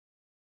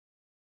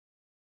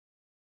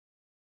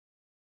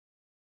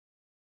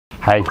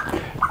Hi,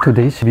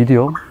 today's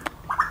video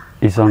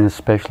is on a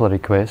special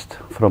request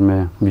from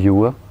a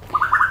viewer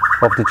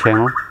of the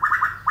channel.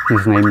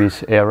 His name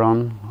is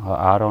Aaron,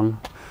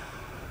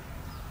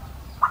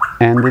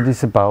 and it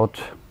is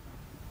about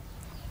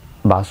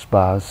bus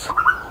bars,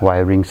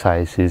 wiring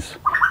sizes,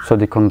 so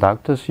the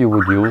conductors you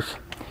would use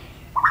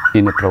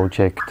in a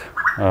project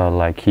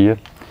like here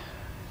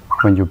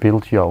when you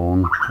build your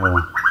own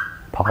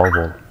power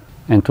wall.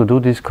 And to do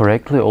this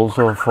correctly,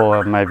 also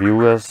for my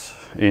viewers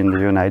in the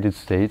United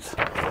States,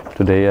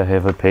 today I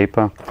have a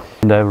paper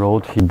and I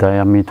wrote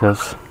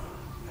diameters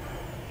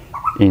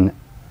in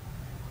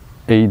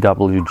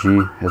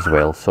AWG as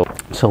well.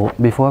 So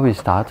before we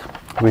start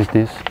with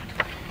this,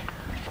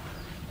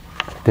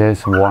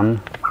 there's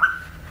one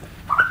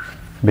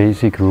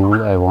basic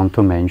rule I want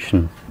to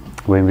mention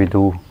when we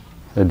do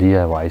the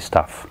DIY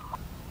stuff.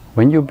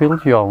 When you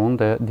build your own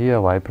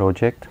DIY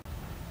project,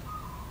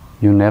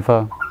 you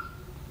never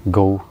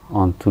go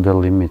on to the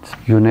limits.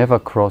 You never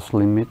cross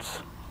limits.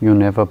 You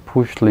never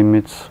push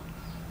limits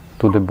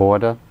to the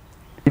border.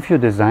 If you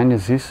design a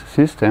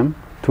system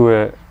to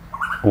a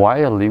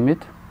wire limit,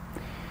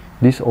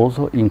 this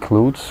also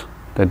includes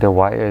that the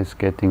wire is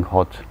getting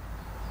hot.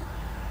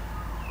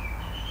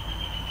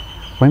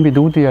 When we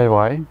do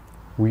DIY,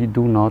 we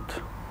do not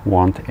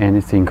want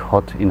anything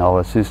hot in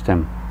our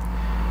system.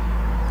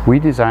 We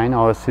design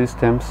our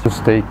systems to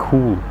stay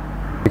cool,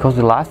 because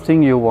the last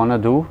thing you want to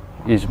do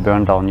is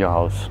burn down your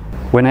house.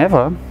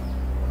 Whenever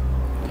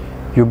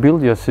you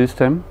build your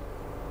system,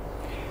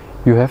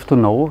 you have to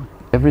know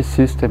every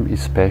system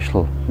is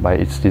special by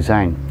its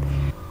design.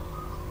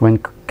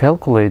 When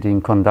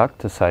calculating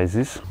conductor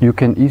sizes, you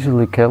can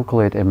easily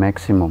calculate a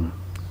maximum,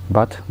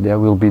 but there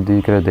will be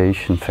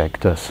degradation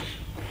factors.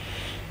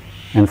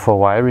 And for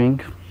wiring,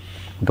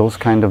 those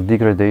kind of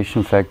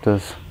degradation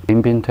factors,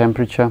 ambient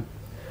temperature,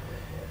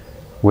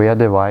 where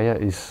the wire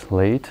is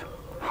laid,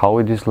 how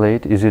it is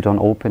laid, is it on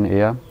open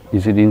air,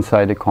 is it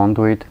inside a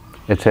conduit,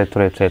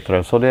 etc.,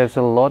 etc. So there's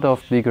a lot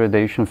of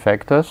degradation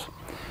factors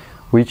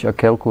which are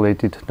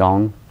calculated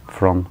down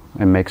from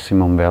a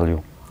maximum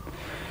value.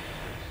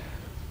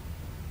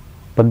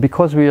 But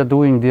because we are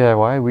doing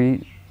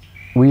DIY,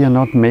 we are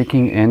not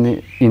making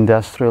any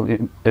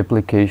industrial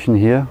application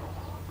here,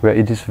 where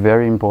it is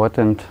very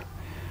important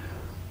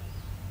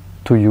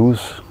to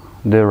use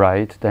the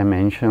right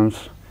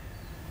dimensions,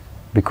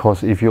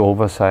 because if you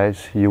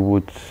oversize, you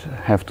would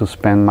have to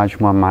spend much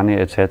more money,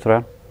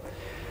 etc.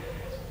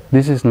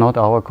 This is not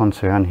our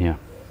concern here.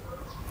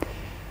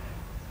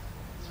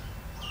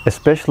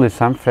 Especially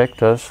some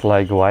factors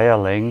like wire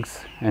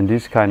length and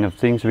these kind of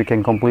things we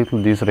can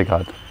completely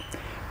disregard.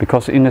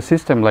 Because in a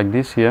system like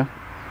this here,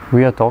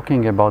 we are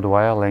talking about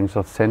wire lengths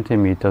of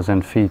centimeters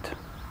and feet,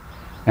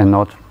 and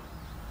not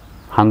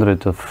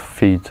hundreds of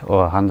feet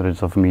or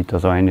hundreds of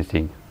meters or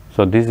anything.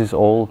 So this is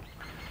all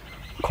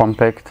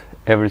compact,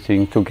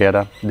 everything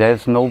together.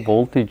 There's no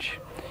voltage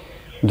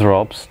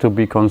drops to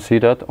be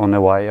considered on a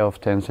wire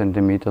of 10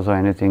 centimeters or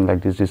anything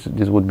like this.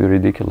 This would be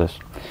ridiculous.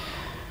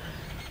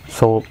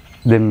 So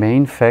the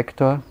main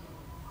factor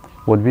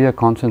what we are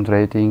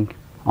concentrating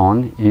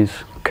on is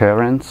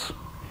currents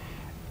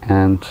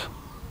and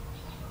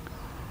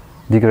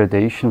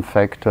degradation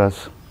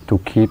factors to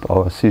keep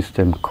our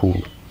system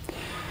cool.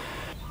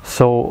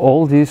 So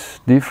all these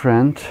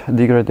different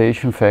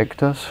degradation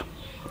factors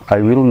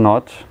I will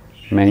not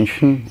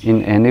mention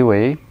in any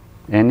way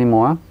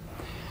anymore,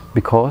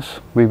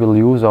 because we will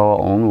use our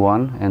own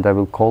one, and I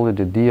will call it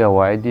the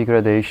DIY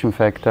degradation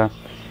factor,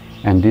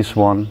 and this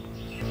one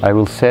I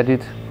will set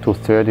it to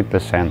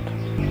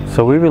 30%.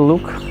 So we will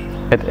look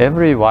at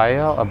every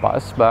wire or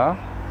bus bar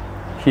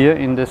here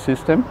in the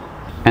system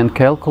and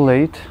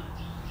calculate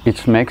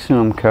its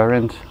maximum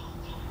current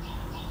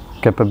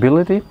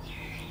capability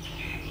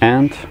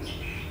and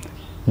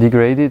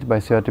degrade it by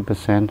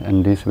 30%,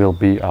 and this will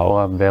be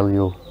our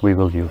value we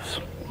will use.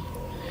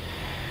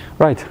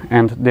 Right,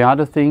 and the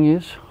other thing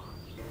is,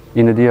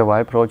 in a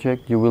DIY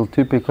project you will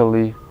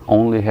typically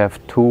only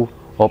have two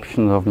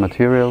options of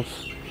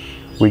materials,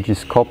 which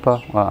is copper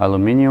or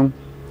aluminium,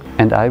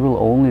 and I will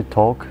only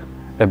talk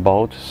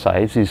about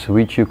sizes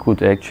which you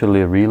could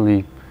actually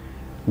really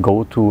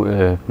go to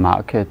a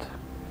market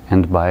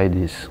and buy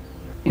this.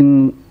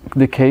 In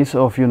the case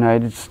of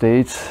United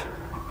States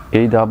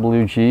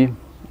AWG,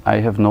 I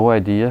have no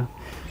idea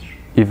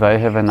if I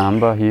have a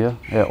number here,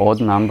 an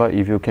odd number,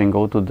 if you can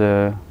go to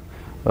the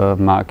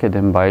market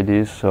and buy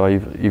this, or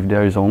if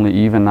there is only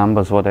even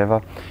numbers,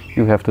 whatever,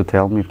 you have to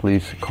tell me,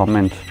 please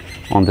comment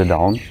on the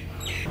down.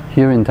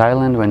 Here in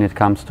Thailand, when it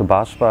comes to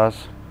bus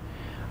bars,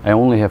 I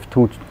only have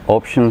two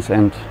options,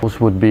 and those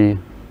would be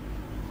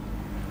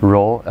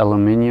raw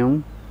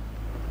aluminium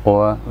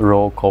or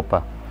raw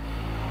copper.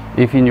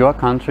 If in your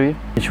country,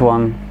 each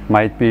one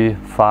might be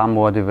far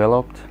more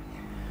developed,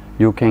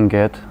 you can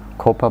get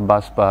copper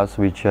bus bars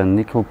which are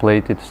nickel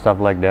plated, stuff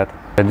like that.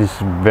 That is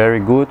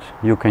very good.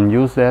 You can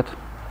use that.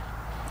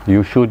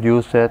 You should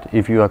use that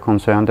if you are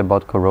concerned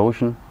about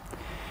corrosion.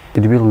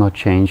 It will not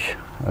change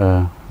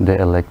the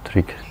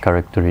electric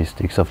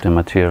characteristics of the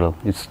material.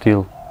 It's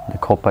still the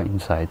copper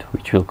inside,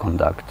 which will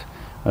conduct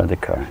the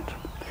current.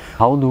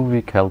 How do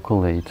we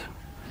calculate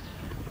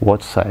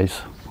what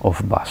size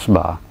of bus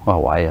bar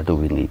or wire do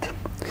we need?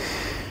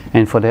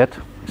 And for that,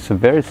 it's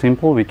very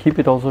simple. We keep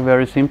it also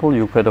very simple.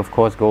 You could of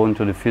course go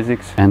into the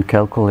physics and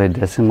calculate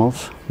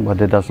decimals, but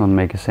that does not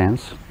make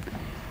sense.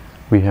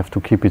 We have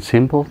to keep it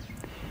simple.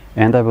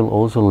 And I will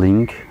also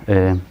link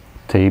a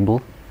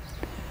table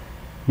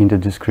in the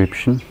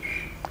description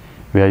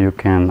where you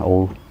can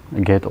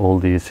get all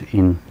these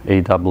in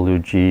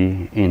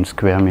AWG, in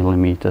square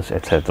millimeters,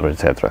 etc.,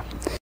 etc.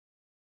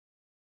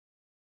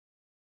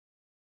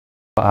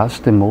 For us,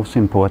 the most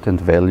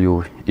important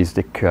value is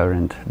the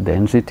current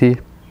density.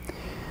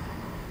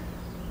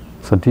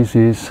 So this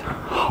is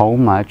how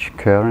much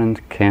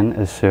current can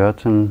a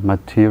certain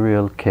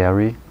material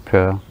carry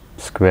per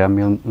square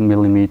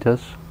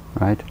millimeters,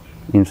 right,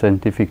 in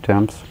scientific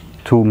terms,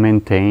 to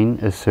maintain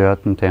a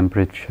certain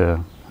temperature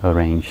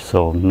range,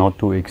 so not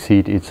to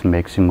exceed its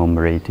maximum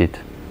rated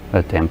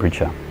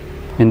temperature.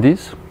 And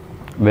this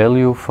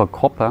value for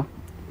copper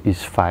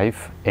is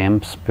 5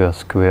 amps per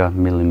square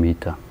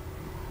millimeter.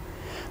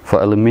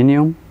 For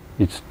aluminium,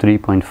 it's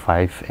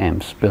 3.5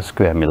 amps per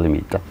square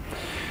millimeter.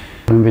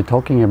 When we're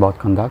talking about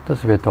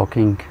conductors, we're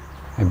talking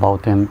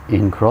about them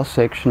in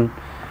cross-section,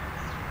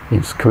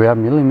 in square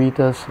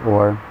millimeters,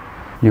 or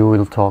you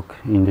will talk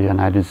in the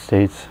United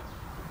States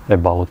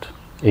about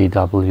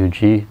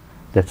AWG,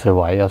 that's a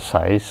wire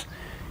size,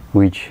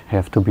 which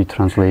have to be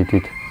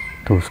translated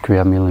to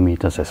square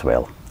millimeters as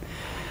well.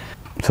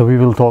 So we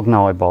will talk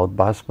now about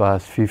bus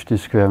bars 50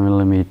 square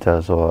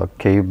millimeters, or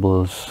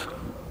cables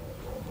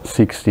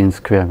 16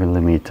 square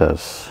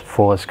millimeters,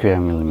 4 square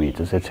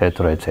millimeters,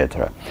 etc.,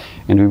 etc.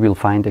 And we will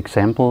find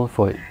example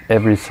for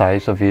every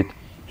size of it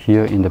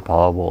here in the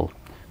Powerwall.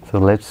 So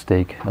let's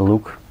take a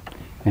look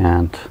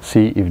and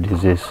see if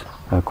this is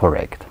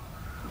correct.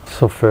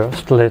 So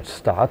first let's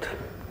start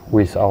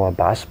with our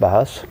bus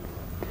bars.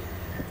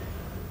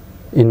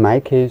 In my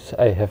case,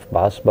 I have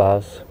bus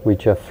bars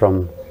which are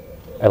from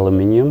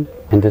aluminium,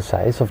 and the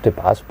size of the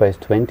bus bar is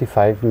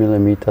 25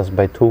 millimeters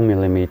by 2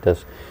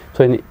 millimeters.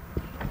 So in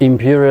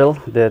imperial,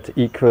 that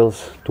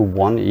equals to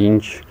 1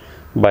 inch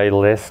by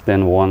less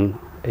than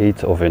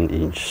 1/8 of an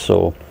inch.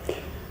 So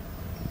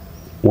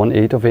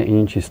 1/8 of an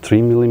inch is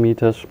 3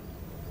 millimeters.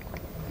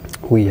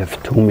 We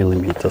have 2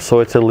 millimeters, so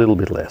it's a little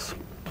bit less.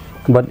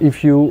 But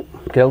if you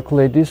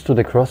calculate this to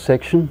the cross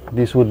section,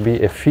 this would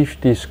be a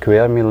 50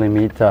 square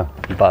millimeter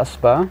bus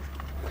bar.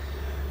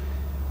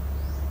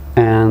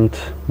 And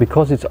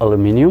because it's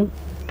aluminium,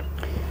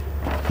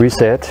 we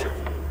said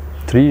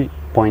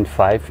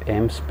 3.5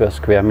 amps per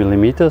square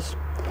millimeters.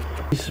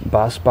 This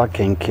bus bar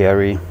can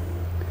carry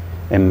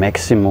a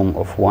maximum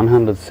of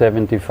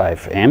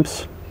 175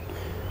 amps,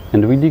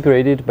 and we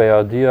degrade it by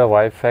our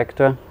DIY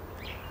factor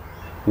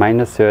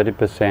minus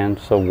 30%,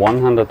 so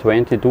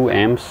 122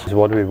 amps is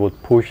what we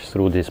would push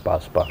through this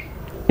bus bar.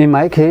 In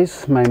my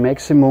case, my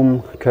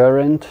maximum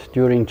current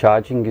during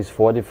charging is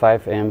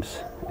 45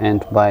 amps,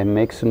 and my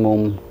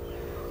maximum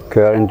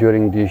current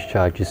during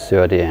discharge is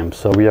 30 amps,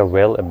 so we are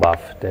well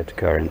above that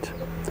current.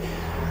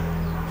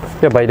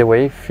 Yeah, by the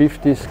way,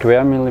 50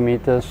 square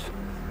millimeters,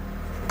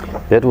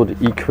 that would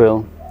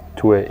equal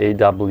to a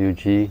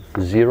AWG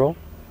 0,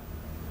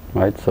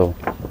 right? So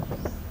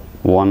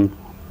 1,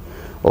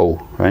 0,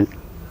 right?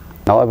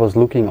 Now I was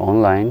looking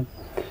online,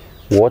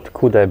 what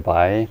could I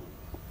buy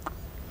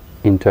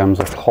in terms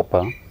of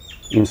copper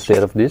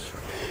instead of this?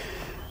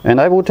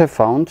 And I would have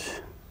found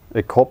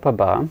a copper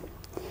bar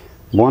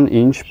 1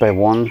 inch by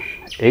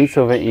 1/8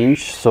 of an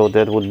inch, so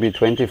that would be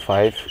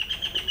 25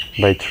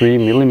 by 3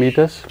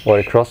 millimeters, or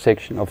a cross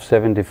section of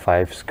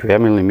 75 square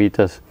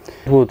millimeters.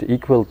 It would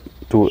equal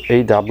to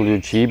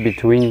AWG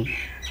between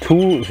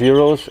 2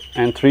 zeros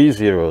and 3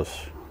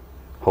 zeros.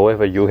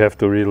 However, you have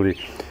to really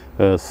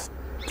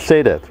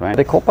say that, right?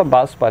 The copper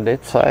bus by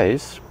that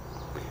size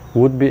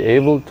would be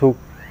able to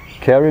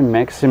carry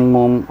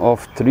maximum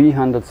of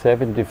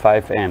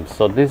 375 amps.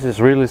 So this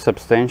is really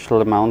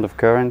substantial amount of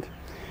current.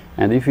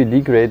 And if we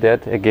degrade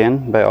that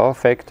again by our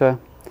factor,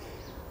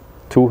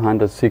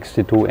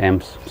 262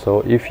 amps.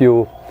 So if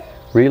you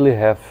really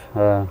have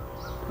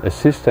a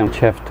system which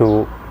have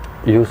to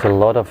use a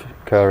lot of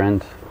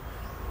current,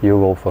 you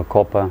go for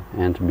copper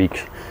and big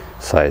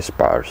size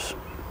bars.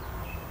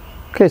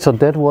 Okay, so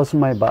that was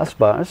my bus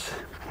bars.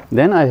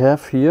 Then I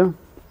have here,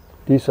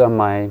 these are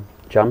my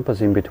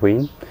jumpers in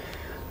between.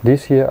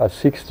 These here are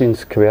 16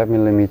 square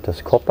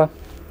millimeters copper.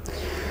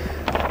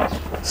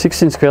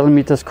 16 square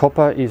millimeters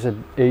copper is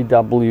an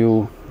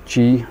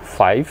AWG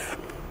 5,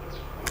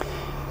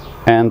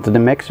 and the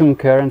maximum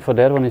current for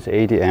that one is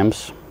 80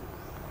 amps.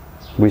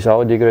 With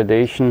our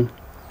degradation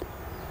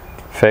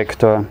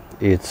factor,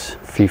 it's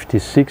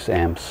 56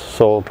 amps.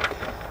 So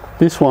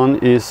this one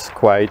is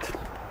quite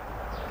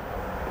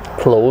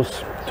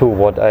close to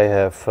what I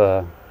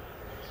have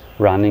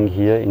running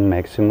here in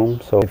maximum,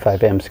 so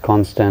 5 amps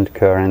constant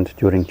current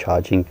during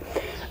charging.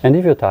 And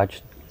if you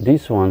touch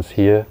these ones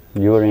here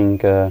during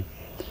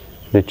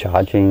the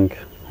charging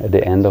at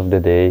the end of the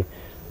day,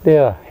 they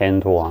are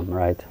hand warm,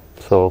 right?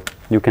 so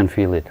you can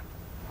feel it.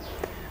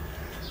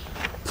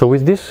 So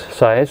with this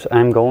size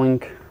I'm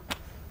going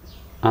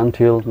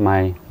until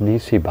my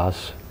DC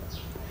bus,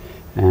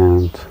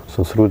 and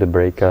so through the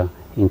breaker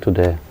into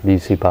the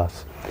DC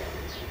bus.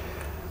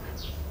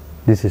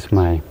 This is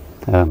my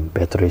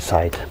battery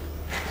side.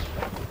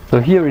 So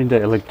here in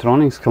the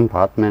electronics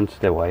compartment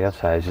the wire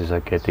sizes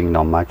are getting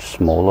now much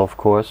smaller, of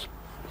course.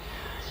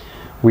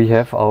 We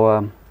have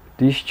our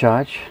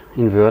discharge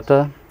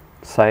inverter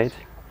side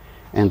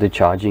and the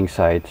charging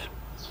side,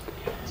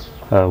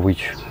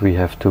 which we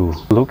have to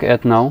look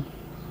at now.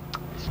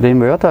 The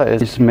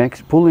inverter is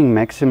pulling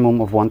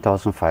maximum of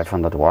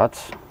 1500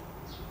 watts.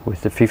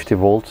 With the 50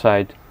 volt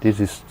side, this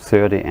is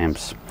 30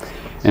 amps.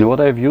 And what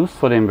I've used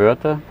for the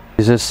inverter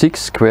is a 6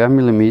 square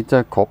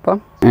millimeter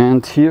copper.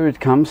 And here it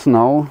comes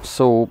now,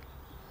 so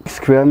 6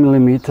 square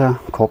millimeter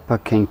copper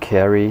can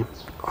carry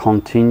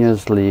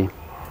continuously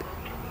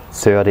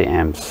 30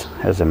 amps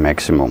as a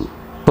maximum.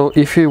 So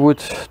if we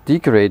would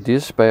degrade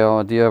this by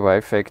our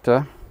DIY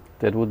factor,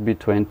 that would be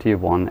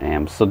 21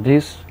 amps. So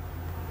this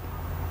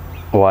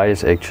wire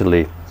is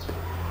actually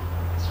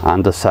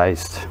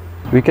undersized.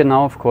 We can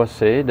now of course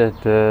say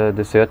that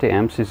the 30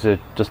 amps is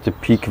just a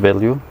peak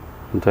value,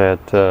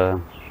 that the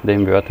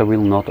inverter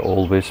will not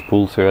always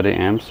pull 30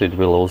 amps, it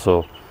will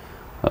also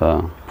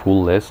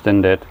pull less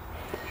than that.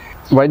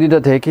 Why did I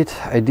take it?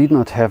 I did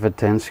not have a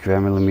 10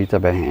 square millimeter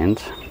by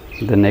hand.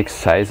 The next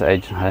size I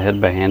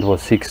had by hand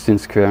was 16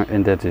 square,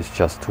 and that is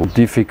just too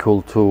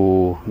difficult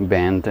to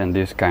bend and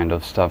this kind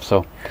of stuff.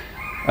 So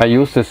I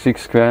used a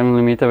 6 square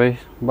millimeter,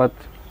 but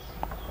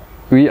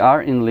we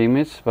are in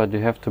limits, but you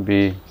have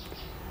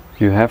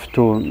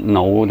to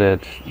know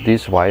that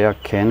this wire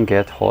can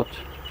get hot,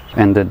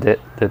 and that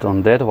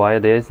on that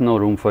wire there is no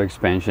room for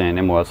expansion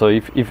anymore. So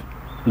if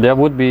there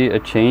would be a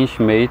change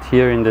made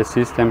here in the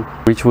system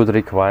which would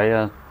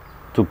require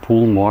to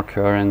pull more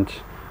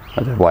current,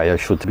 the wire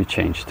should be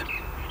changed.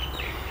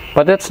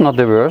 But that's not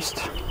the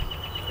worst.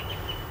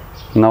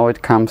 Now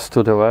it comes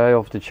to the wire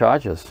of the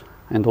chargers,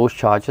 and those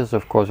chargers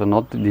of course are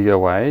not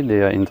DIY,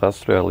 they are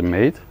industrially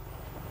made.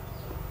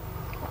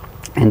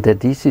 And the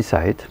DC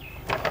side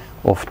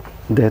of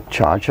that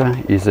charger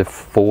is a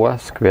 4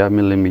 square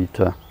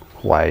millimeter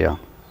wire.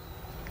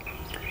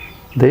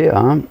 They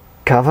are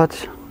covered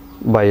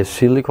by a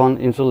silicone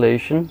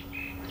insulation.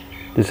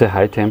 This is a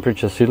high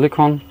temperature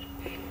silicone,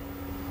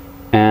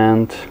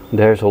 and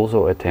there's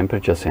also a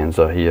temperature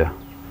sensor here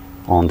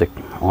on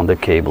the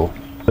cable.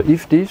 So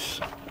if this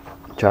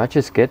charger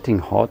is getting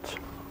hot,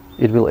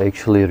 it will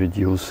actually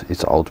reduce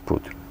its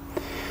output.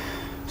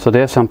 So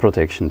there's some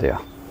protection there.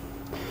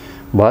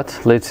 But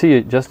let's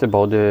see just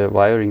about the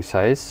wiring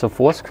size. So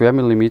 4 square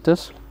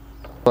millimeters.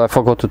 I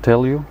forgot to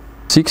tell you.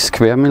 6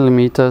 square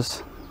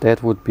millimeters,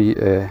 that would be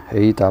a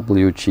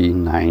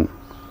AWG9.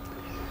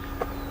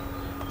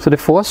 So the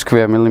 4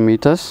 square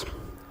millimeters,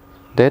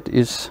 that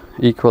is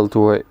equal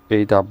to a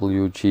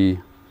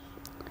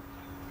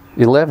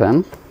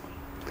AWG11.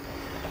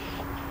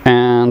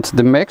 And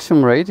the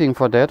maximum rating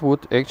for that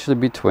would actually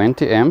be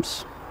 20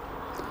 amps.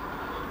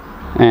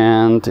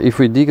 And if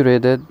we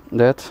degraded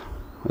that,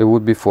 it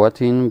would be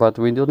 14, but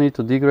we don't need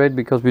to degrade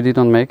because we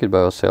didn't make it by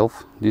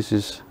ourselves. This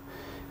is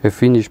a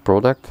finished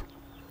product.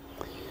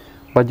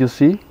 But you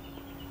see,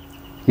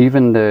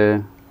 even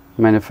the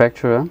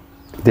manufacturer,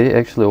 they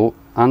actually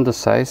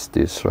undersized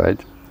this, right?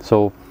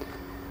 So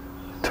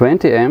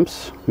 20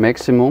 amps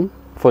maximum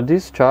for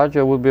this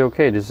charger would be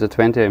okay. This is a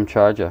 20 amp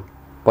charger.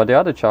 But the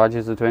other charger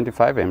is a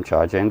 25 amp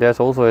charger, and there's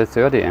also a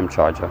 30 amp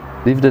charger.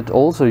 If that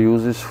also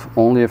uses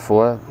only a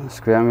 4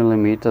 square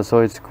millimeter, so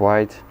it's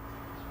quite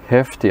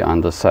hefty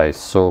undersized.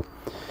 So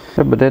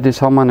yeah, but that is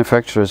how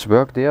manufacturers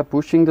work. They are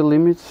pushing the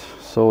limits,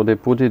 so they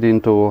put it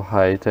into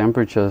high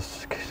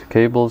temperatures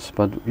cables,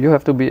 but you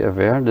have to be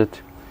aware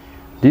that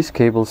these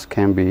cables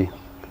can be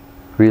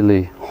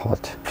really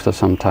hot after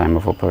some time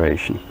of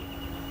operation.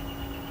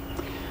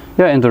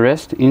 Yeah, and the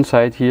rest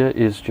inside here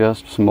is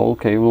just small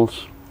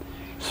cables,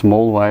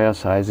 small wire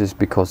sizes,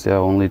 because they are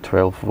only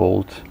 12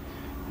 volt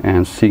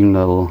and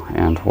signal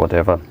and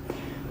whatever.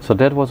 So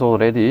that was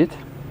already it.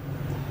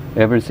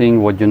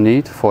 Everything what you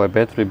need for a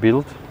battery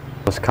build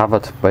was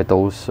covered by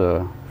those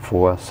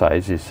 4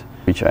 sizes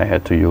which I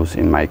had to use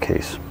in my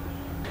case.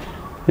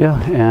 Yeah,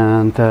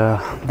 and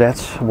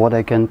that's what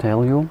I can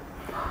tell you.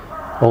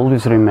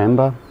 Always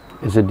remember,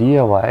 as a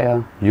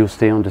DIYer, you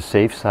stay on the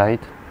safe side.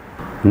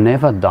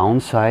 Never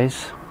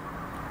downsize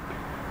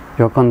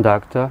your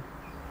conductor.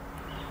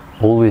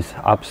 Always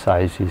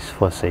upsize this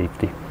for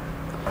safety.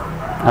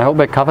 I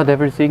hope I covered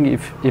everything.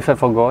 If I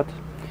forgot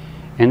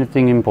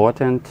anything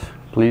important,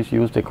 please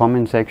use the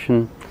comment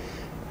section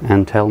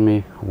and tell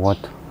me what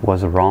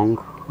was wrong,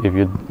 if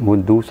you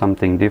would do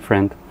something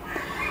different,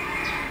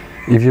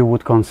 if you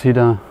would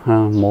consider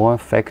more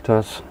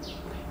factors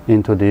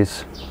into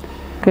this.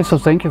 Okay, so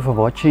thank you for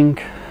watching.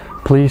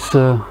 Please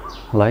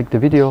like the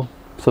video,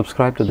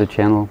 subscribe to the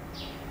channel,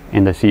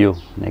 and I see you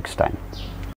next time.